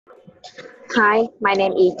Hi, my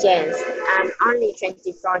name is James. I'm only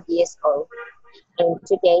 24 years old, and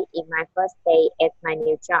today is my first day at my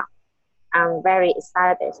new job. I'm very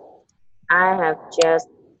excited. I have just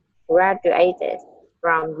graduated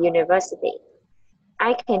from university.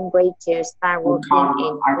 I can't wait to start I working can't,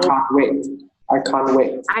 in I this. can't wait. I can't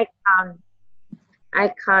wait. I can't,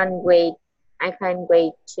 I can't wait. I can't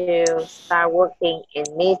wait to start working and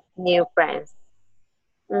meet new friends.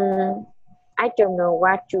 Mm, I don't know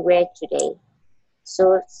what to wear today.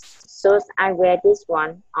 So I wear this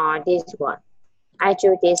one or this one. I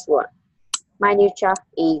choose this one. My new job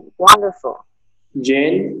is wonderful.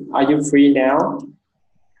 Jane, are you free now?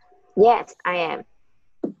 Yes, I am.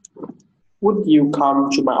 Would you come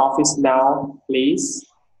to my office now, please?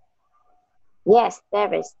 Yes,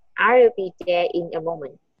 David. I will be there in a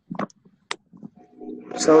moment.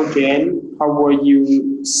 So, Jane, how were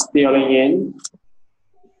you stealing in?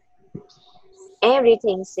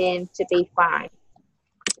 Everything seems to be fine.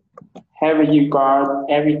 Have you got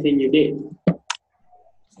everything you need?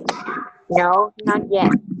 No, not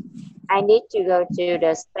yet. I need to go to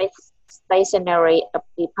the stationery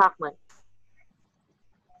department.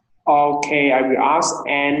 Okay, I will ask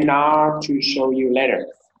Anna to show you later.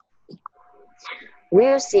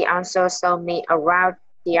 Will she also show me around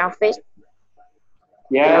the office?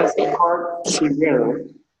 Yes, of course, she will.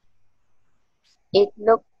 It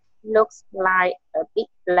looks like a big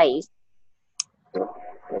place.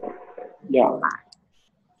 Yeah.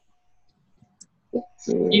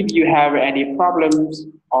 If you have any problems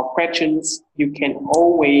or questions, you can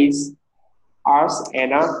always ask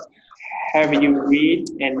Anna. Have you read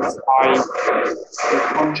and signed the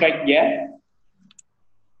contract yet?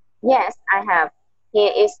 Yes, I have.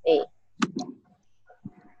 Here is it.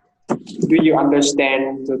 Do you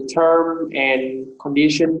understand the term and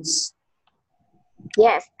conditions?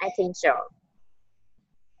 Yes, I think so.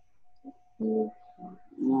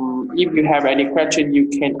 If you have any question, you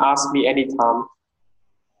can ask me anytime.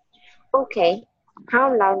 Okay.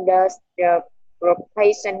 How long does the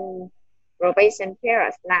probation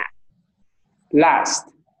period last? Last,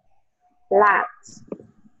 Last.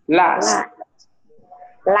 last. Last.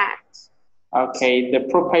 Last. Okay, the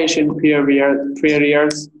probation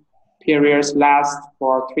periods last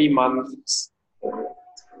for 3 months.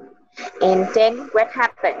 And then what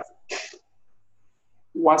happens?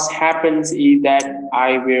 What happens is that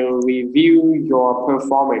I will review your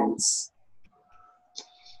performance.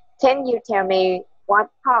 Can you tell me what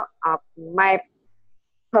part of my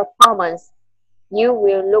performance you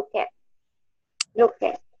will look at?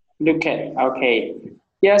 Okay.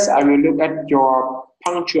 Yes, I will look at your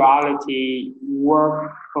punctuality,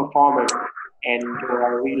 work performance, and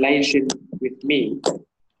your relation with me.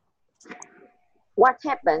 What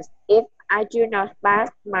happens if I do not pass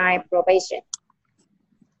my probation?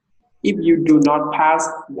 If you do not pass,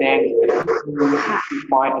 then you need to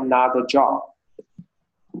find another job.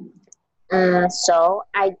 So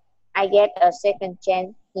I get a second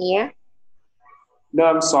chance here. No,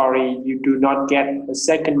 I'm sorry, you do not get a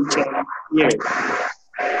second chance here.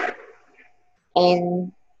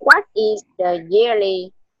 And what is the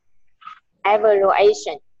yearly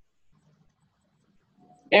evaluation?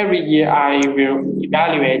 Every year I will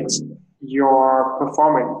evaluate your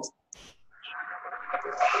performance.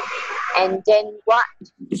 And then what?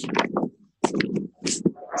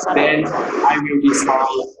 Then I will decide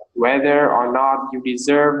whether or not you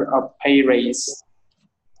deserve a pay raise.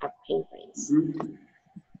 A pay raise.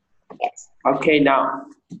 Yes. Okay, now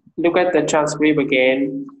look at the transcript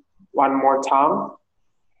again one more time.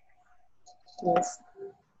 Yes.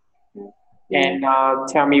 And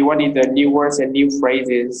tell me what is the new words and new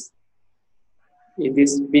phrases in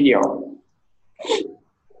this video.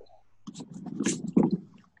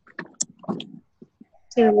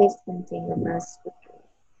 Tell me something about speaking.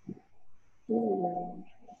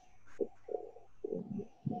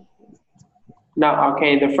 Now,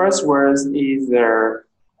 okay, the first word is the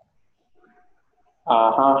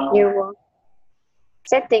New word.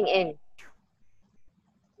 Setting in.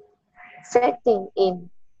 Setting in.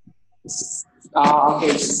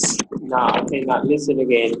 Okay. Now listen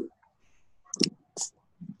again.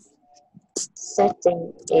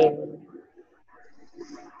 Setting in.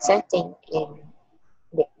 Setting in.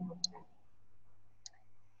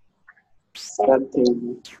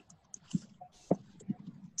 Setting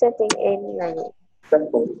in là gì?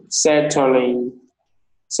 Settling in.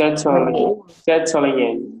 Settling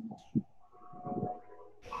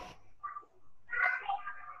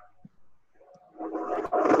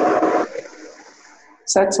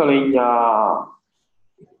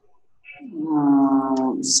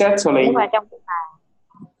Nhưng mà trong cái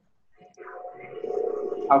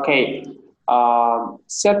Okay.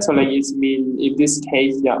 Settling is mean in this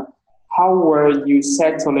case, yeah. How were you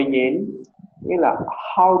settling in? Nghĩa là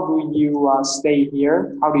how do you stay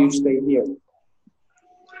here? How do you stay here?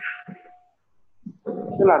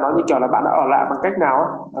 Tức là nó như kiểu là bạn đã ở lại bằng cách nào á.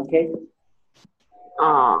 Ok.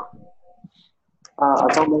 Ở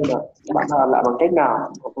trong đây là bạn đã ở lại bằng cách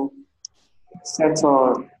nào?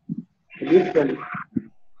 Settle different.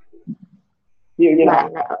 Ví dụ như là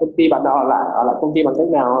công ty bạn đã ở lại công ty bằng cách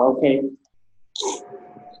nào? Ok.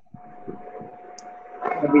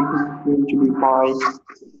 Everything seems to be fine.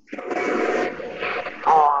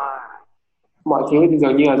 Mọi thứ thì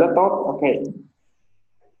dường như là rất tốt. Ok.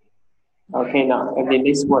 Ok now, and the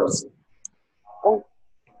next words.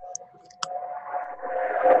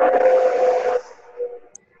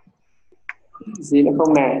 Gì nữa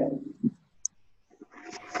không nè?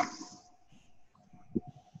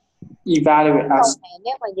 Evaluate us.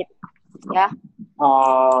 Nếu mà dịch, dạ.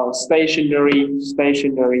 Stationery.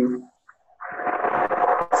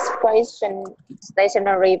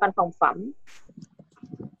 Stationery, văn phòng phẩm.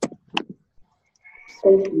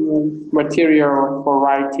 Material for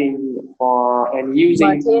writing and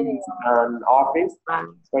using an office.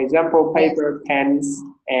 For example, paper, pens,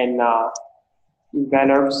 and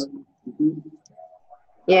envelopes.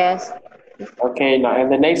 Yes. Okay, now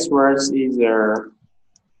and the next word is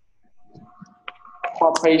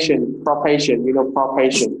probation. You know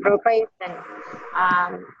probation.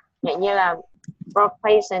 Như là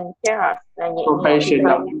probation period là probation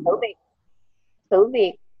là thử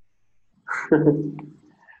việc.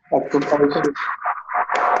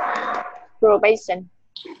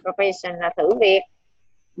 Probation là thử việc.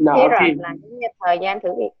 Period là thời gian thử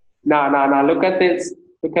việc. Now look at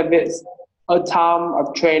this. A time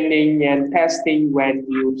of training and testing when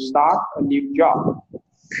you start a new job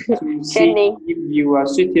to see if you are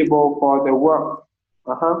suitable for the work.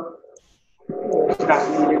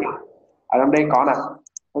 Ở trong đây có nè,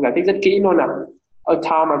 tôi giải thích rất kỹ luôn nè. A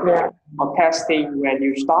time of testing when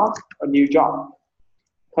you start a new job.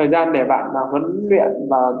 Thời gian để bạn huấn luyện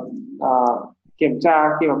và kiểm tra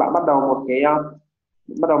khi mà bạn bắt đầu một cái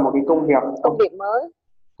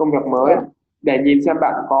công việc mới để nhìn xem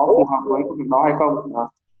bạn có phù hợp với công việc đó hay không.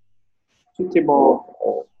 Suitable.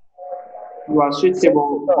 You are suitable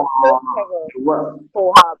for the work.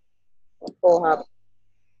 Phù hợp.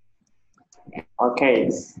 Okay.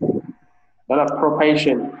 Đó là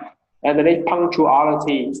probation. And the next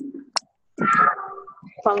punctuality.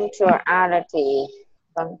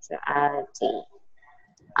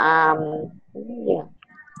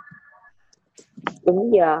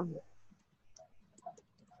 Đúng giờ.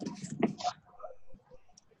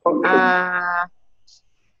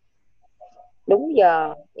 Đúng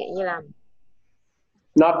giờ, vậy như là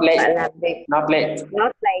not late. Bạn làm việc. Not late.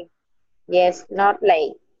 Yes, not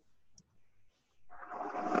late.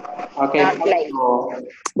 Okay. Not late.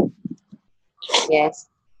 Yes.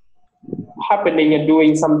 Happening and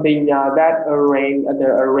doing something that arrange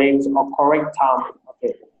or correct time.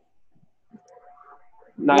 Okay.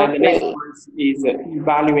 Now the next one is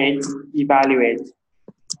evaluate.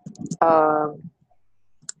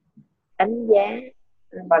 Đánh giá.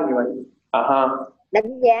 Evaluate.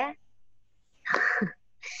 Đánh giá.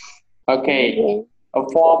 Okay. A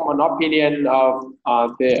form, an opinion of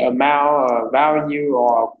the amount, value,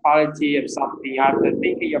 or quality of something after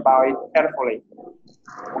thinking about it carefully.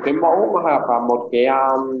 Một cái mẫu hoặc là một cái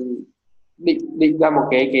định ra một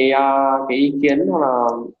cái ý kiến hoặc là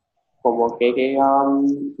của một cái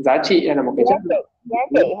giá trị hay là một cái chất lượng. Giá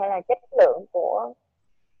trị hay là chất lượng của.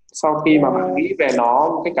 Sau khi mà bạn nghĩ về nó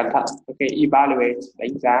một cách cẩn thận. Okay, evaluate,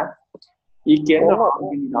 đánh giá ý kiến nó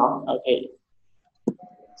gì đó. Okay.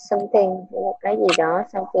 Something, một cái gì đó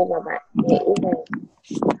sau khi mà bạn nghĩ về.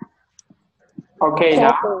 Okay,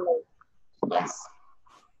 now. Yes.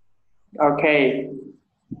 Okay.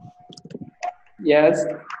 Yes.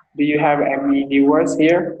 Do you have any new words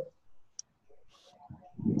here?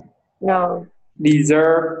 No.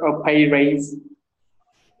 Deserve a pay raise.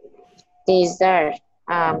 Deserve.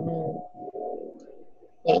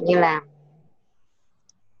 Vậy như là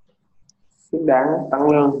xứng đáng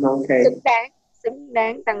tăng lương. Okay. Xứng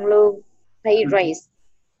đáng tăng lương. Pay raise.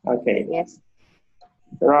 Okay. Yes.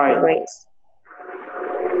 Right. Pay raise.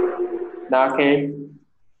 Now, okay.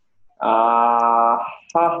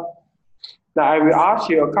 Now I will ask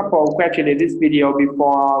you a couple of questions in this video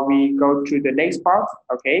before we go to the next part.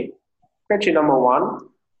 Okay. Question number one.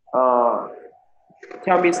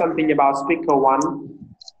 Tell me something about speaker one.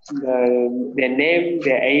 Their name,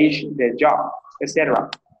 their age, their job, etc.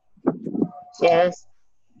 Yes.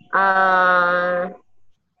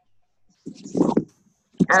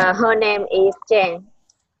 Her name is Jane.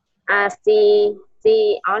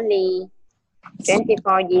 She only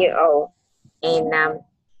 24-year old, and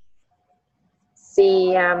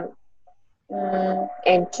she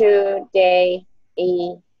and today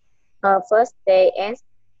is her first day at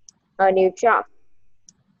her new job,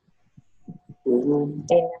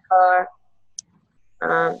 and her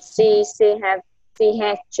she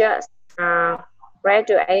has just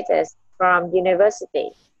graduated from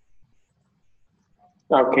university.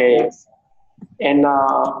 Okay. Yes, And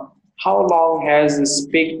how long has the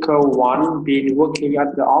speaker one been working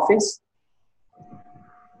at the office?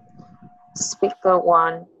 speaker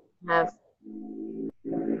one have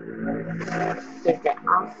in the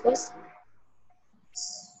office.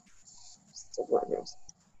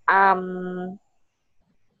 Um,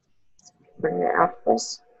 in the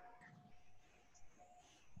office.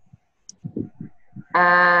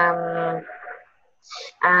 Um,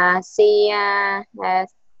 she has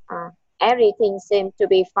everything seems to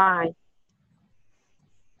be fine.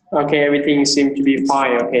 Okay, everything seems to be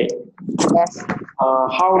fine. Okay. Yes.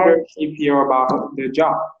 How does she feel about the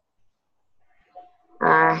job?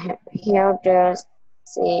 Here does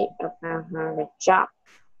see about her job.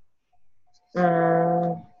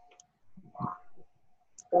 Um,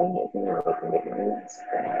 How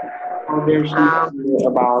does she feel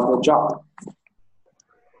about the job?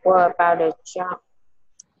 what about the job?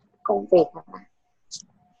 Công việc hả?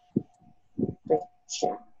 The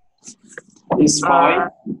job. It's fine.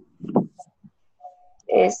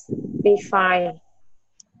 It's be fine.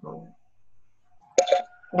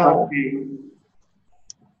 No. Okay.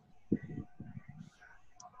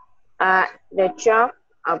 The job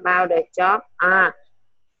about the job.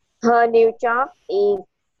 Her new job is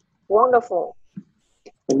wonderful.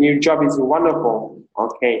 The new job is wonderful.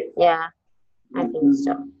 Okay. Yeah, I think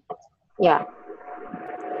so. Yeah.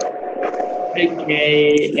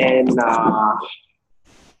 Okay, and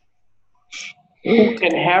who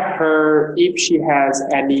can help her if she has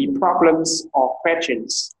any problems or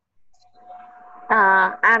questions?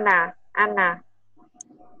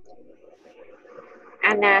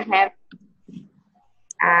 Anna have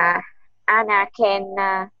Anna can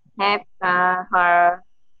have her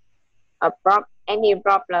any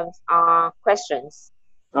problems or questions.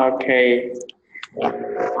 Okay. Yeah.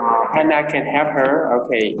 Hannah can help her.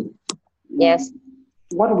 Okay. Yes.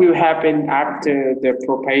 What will happen after the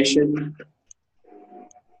probation?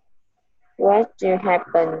 What will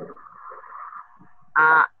happen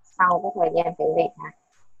sau cái thời gian thử việc hả?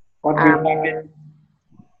 What will happen?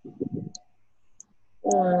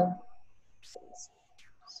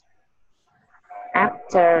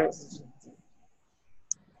 After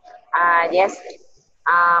yes.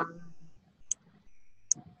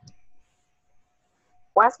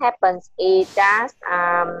 What happens is that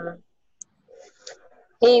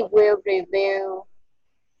he will review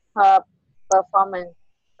her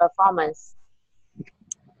performance.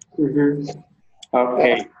 Okay.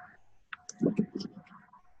 Yes.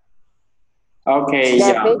 Okay.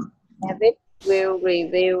 David will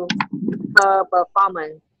review her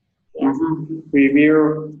performance. Yes.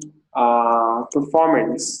 Review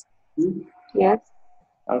performance. Yes.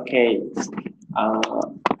 Okay.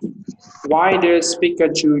 Why does speaker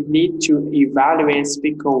two need to evaluate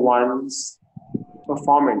speaker one's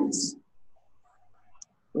performance?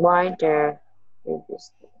 Why the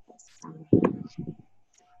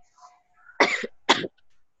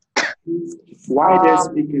Why does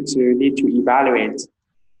speaker two need to evaluate?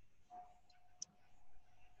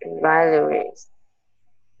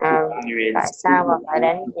 Tại sao mà phải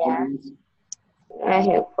đánh giá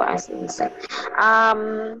hiệu quả sinh sản?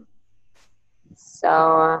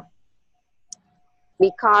 So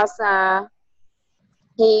because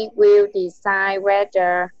he will decide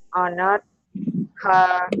whether or not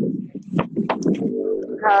her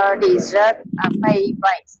deserve a pay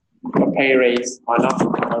raise. A pay raise or not?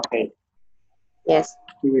 Okay. Yes.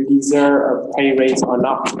 He will deserve a pay raise or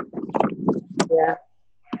not? Yeah.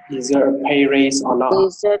 Deserve a pay raise or not?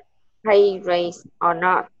 Deserve pay raise or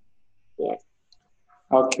not? Yes.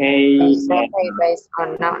 Okay. Deserve pay raise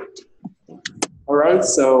or not? All right.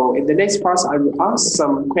 So in the next part, I will ask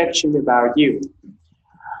some questions about you.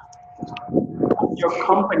 Your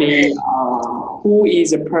company, who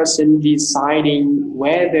is a person deciding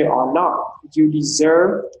whether or not you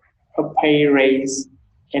deserve a pay raise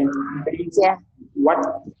and based on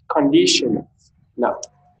what conditions? Now,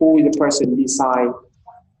 who is the person decide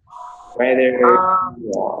whether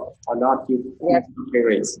or not you deserve a pay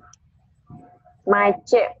raise? My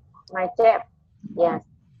chef, yes,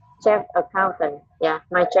 chef accountant, yeah,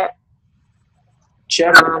 my chef.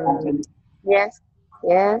 Chef accountant. Yes,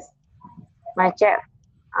 my chef.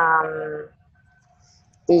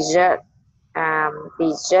 Dessert.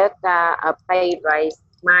 Dessert a pay raise,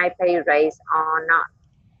 my pay raise or not.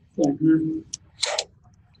 Mm-hmm.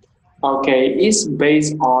 Okay, it's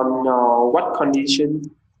based on what condition?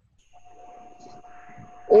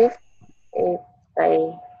 If they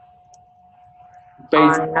Based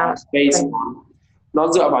are on, not. based on. Nó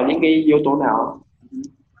dựa vào những cái yếu tố nào?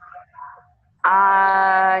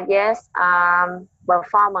 Yes.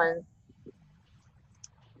 Performance.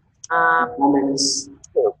 Performance.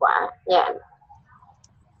 Hiệu quả. Yeah.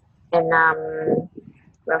 And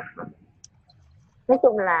nói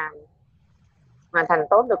chung là hoàn thành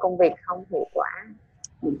tốt được công việc không, hiệu quả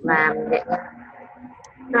và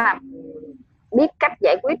là biết cách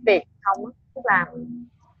giải quyết việc không, tức là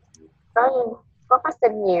có phát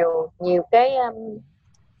sinh nhiều cái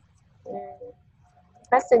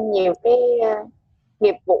phát sinh nhiều cái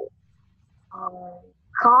nghiệp vụ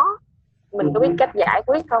khó, mình có biết cách giải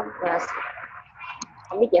quyết không? Yes.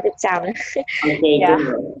 Không biết giải thích sao nữa. Ok, Yeah.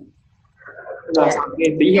 tức là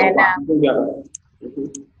cái tính hiệu quả của công việc.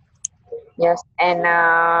 Yes, and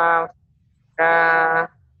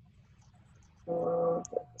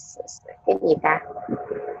cái gì ta?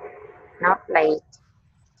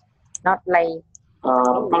 Not late.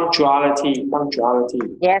 Punctuality.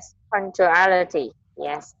 Yes, punctuality.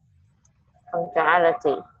 Yes,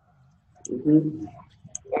 punctuality.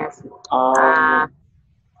 Yes.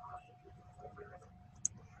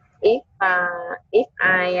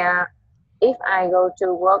 If I go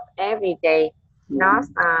to work every day, not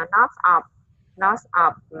off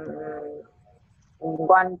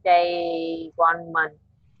one day one month,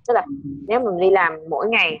 tức là nếu mình đi làm mỗi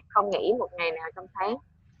ngày không nghỉ một ngày nào trong tháng.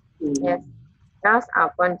 Yes, not off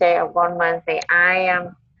one day of one month thì I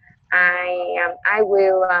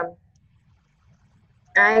will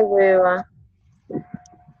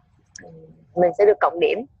mình sẽ được cộng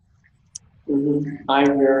điểm. I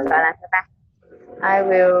will. Gọi là sao ta? I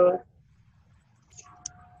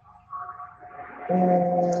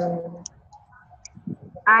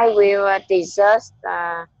will deserve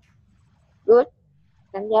good,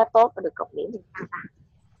 đánh giá tốt và được cộng điểm thì sao ta?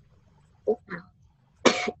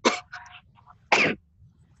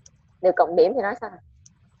 Được cộng điểm thì nói sao?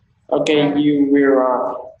 Okay, you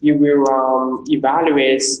will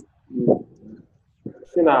evaluate.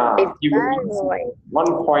 Tức là you will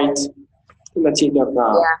one point, tức là chị được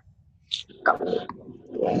cộng điểm.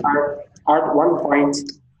 At one point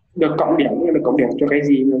được cộng điểm, nhưng được cộng điểm cho cái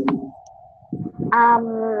gì nữa?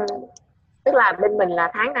 Tức là bên mình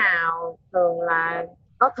là tháng nào thường là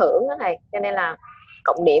có thưởng đó thầy, cho nên là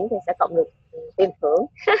cộng điểm thì sẽ cộng được tiền thưởng.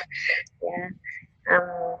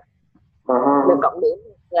 Được cộng điểm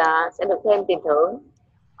sẽ được thêm tiền thưởng.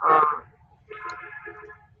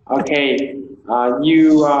 Okay,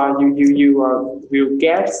 you will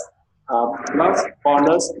get plus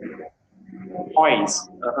bonus points.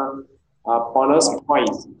 Bonus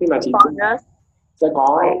points, tức là chị sẽ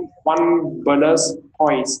có one bonus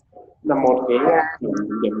points, là một cái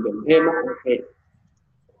điểm thêm. Okay.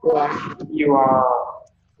 You are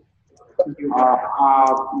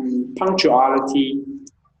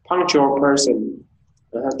punctual person.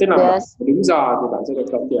 Tức là đúng giờ thì bạn sẽ được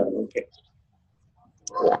cộng điểm. Okay.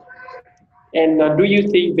 And do you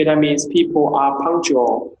think Vietnamese people are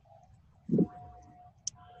punctual?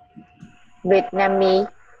 Vietnamese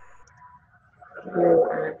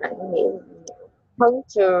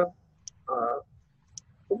punctual.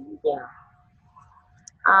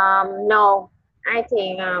 No, I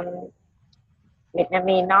think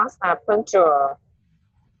Vietnamese not punctual.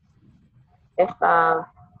 Yes.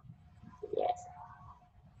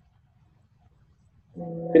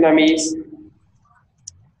 Vietnamese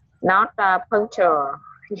not punctual.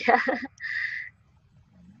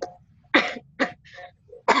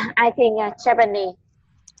 I think Japanese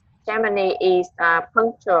is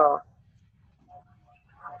punctual.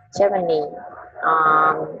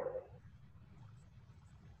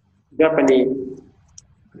 Japanese.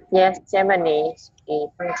 Yes, Japanese is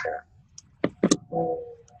punctual.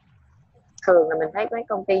 Thường là mình thấy mấy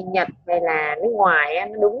công ty Nhật hay là nước ngoài á,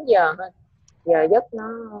 nó đúng giờ hơn, giờ giấc nó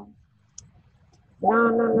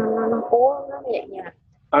cố nó vậy nha.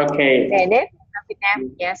 Okay. Nề nếp ở Việt Nam.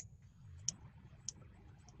 Yes.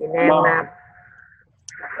 Việt Nam not.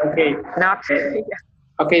 Okay. Not.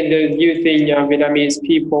 Okay. Do you think Vietnamese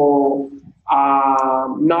people are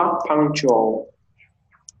not punctual?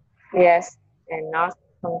 Yes, and not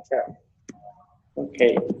punctual.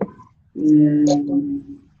 Okay.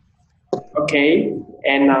 Okay.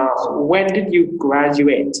 And when did you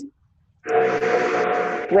graduate?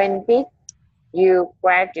 When did you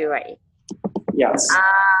graduate? Yes.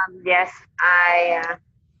 Yes, I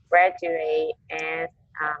graduate as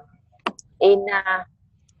in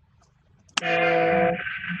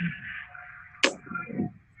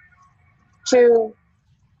two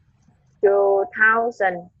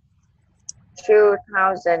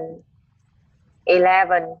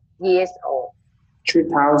 2011 years old.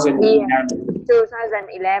 2011.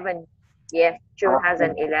 2011. Yes, Okay.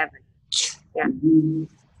 2011. Yeah.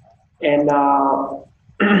 And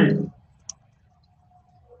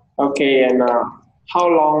okay, and how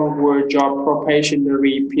long were your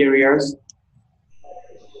probationary periods?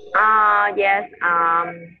 Yes.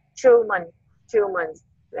 2 months. 2 months.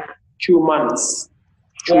 Yeah. 2 months.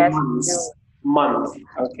 Two Yes. months. Month.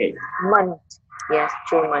 Okay. Month. Yes.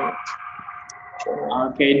 2 months. 2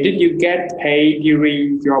 months. Okay. Did you get paid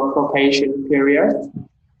during your probation period?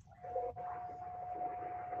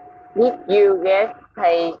 Did you get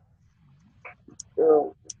paid?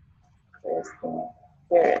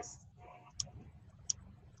 Yes.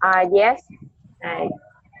 Yes.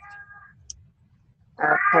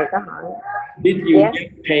 Thầy có hỏi. Did you Yes.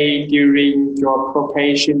 get paid during your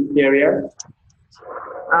probation period?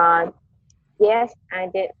 Yes, I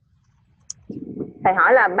did. Thầy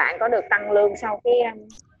hỏi là bạn có được tăng lương sau cái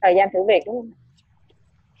thời gian thử việc đúng không?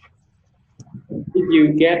 Did you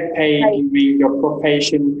get paid during your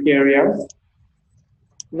probation period?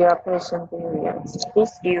 Your probation period. Did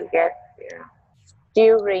you get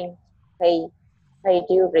during pay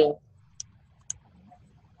during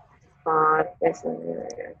for yes,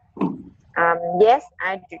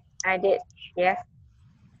 I did. Yes.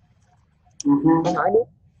 Thầy hỏi đi.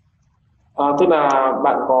 Tức là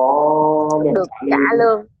bạn có được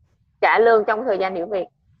trả lương trong thời gian thử việc.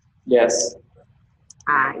 Yes.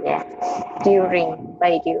 Yes. During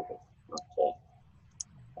pay during. Okay.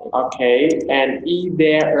 Okay, and is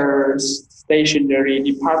there a stationery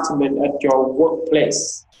department at your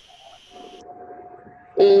workplace?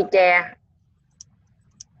 Is there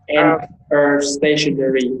a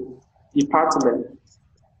stationery department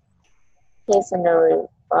stationery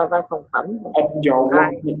văn phòng phẩm at your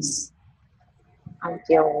workplace? At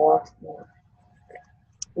your workplace.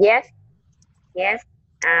 Yes. Yes.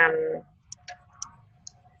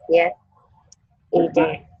 Yes. Is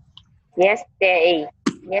there? Yes, there is.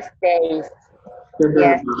 Yes, there is.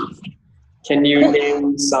 Yes. Can you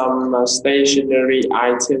name some stationery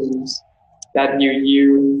items that you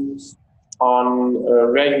use on a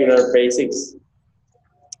regular basis?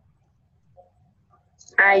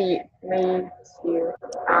 I mean you.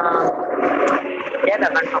 Yes, là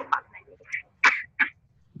văn phòng phẩm này.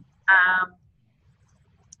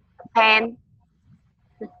 Pen,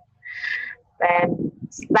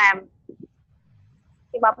 stamp.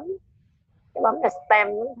 Cái bấm là stamp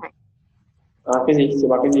đúng không thầy? Cái gì? Chị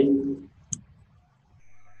bảo cái gì?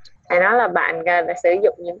 Thầy nói là bạn đã sử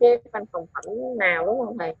dụng những cái văn phòng phẩm nào đúng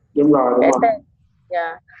không thầy? Đúng rồi.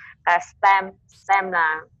 Yeah. Stamp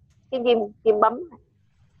là cái kim bấm.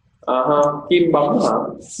 Kim bấm hả?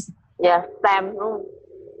 Yeah, stamp đúng không?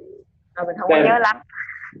 Mình không có nhớ lắm.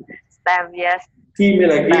 Stamp, yes. Kim hay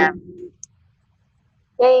là kim?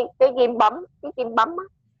 Cái kim bấm á.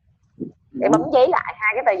 Để bấm giấy lại,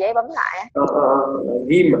 hai cái tờ giấy bấm lại á.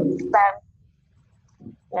 Ghim. Stamp.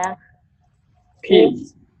 Yeah. Pin.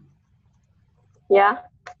 Yeah.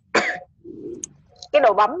 Cái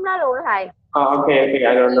đồ bấm đó luôn đó thầy. Okay, I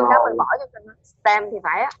don't know. Mình bỏ cho stamp thì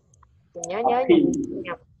phải á. Mình nhớ Pin.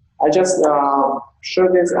 I just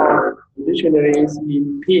showed this on dictionaries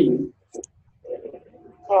in pin.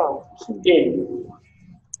 Pin.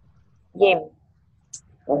 Ghim.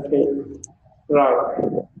 Okay. Rồi.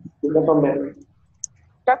 Chúng ta comment.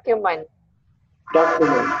 Document.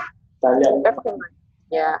 Tài liệu. Document.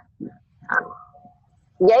 Yeah.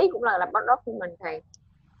 Giấy cũng là document thầy.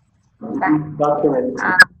 Document.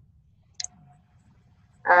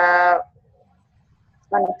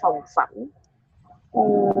 Văn phòng phẩm.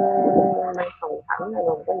 Văn phòng phẩm là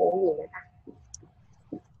gồm có những gì nữa ta?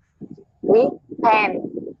 Viết, pen,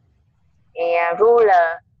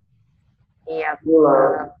 ruler, pen,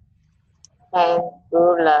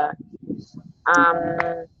 ruler,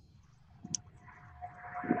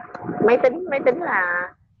 máy tính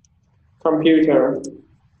là Computer.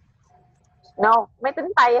 No, máy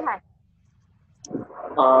tính tay á thầy.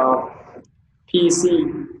 PC.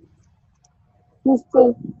 PC.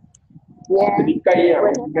 Yeah.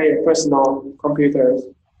 Cây personal computers.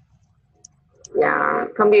 Yeah,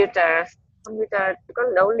 computer có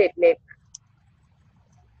đủ liệt.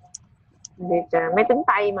 Máy tính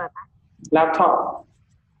tay mà ta. Laptop.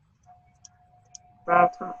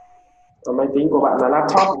 Máy tính của bạn là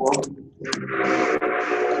laptop đúng không?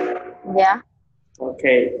 Yeah.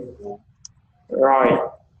 Okay. Rồi.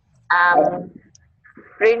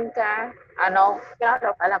 Printer. No, cái đó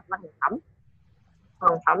đâu phải là văn phòng phẩm.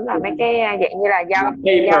 Còn phẩm là mấy cái dạng như là dao lọc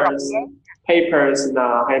Papers, giấy. papers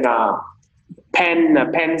là hay là pen,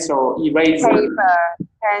 pencil, eraser. Paper,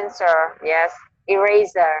 pencil, yes,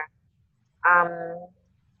 eraser. Um,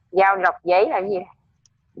 dao lọc giấy là cái gì?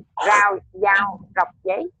 Dao lọc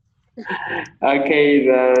giấy. Okay,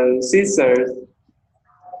 the scissors.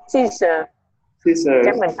 Scissor. Scissors.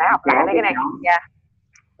 Chắc mình phải học lại mấy cái này. Dạ.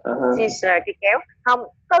 Scissor, cái kéo. Không,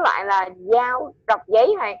 có loại là dao lọc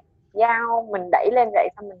giấy hay dao mình đẩy lên vậy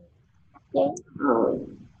xong mình giấy.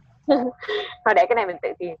 Thôi để cái này mình tự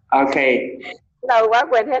tìm. Okay. Lâu quá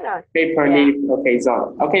quên hết rồi. Paper leaf. Okay, so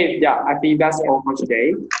okay, yeah, I think that's all for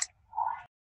today.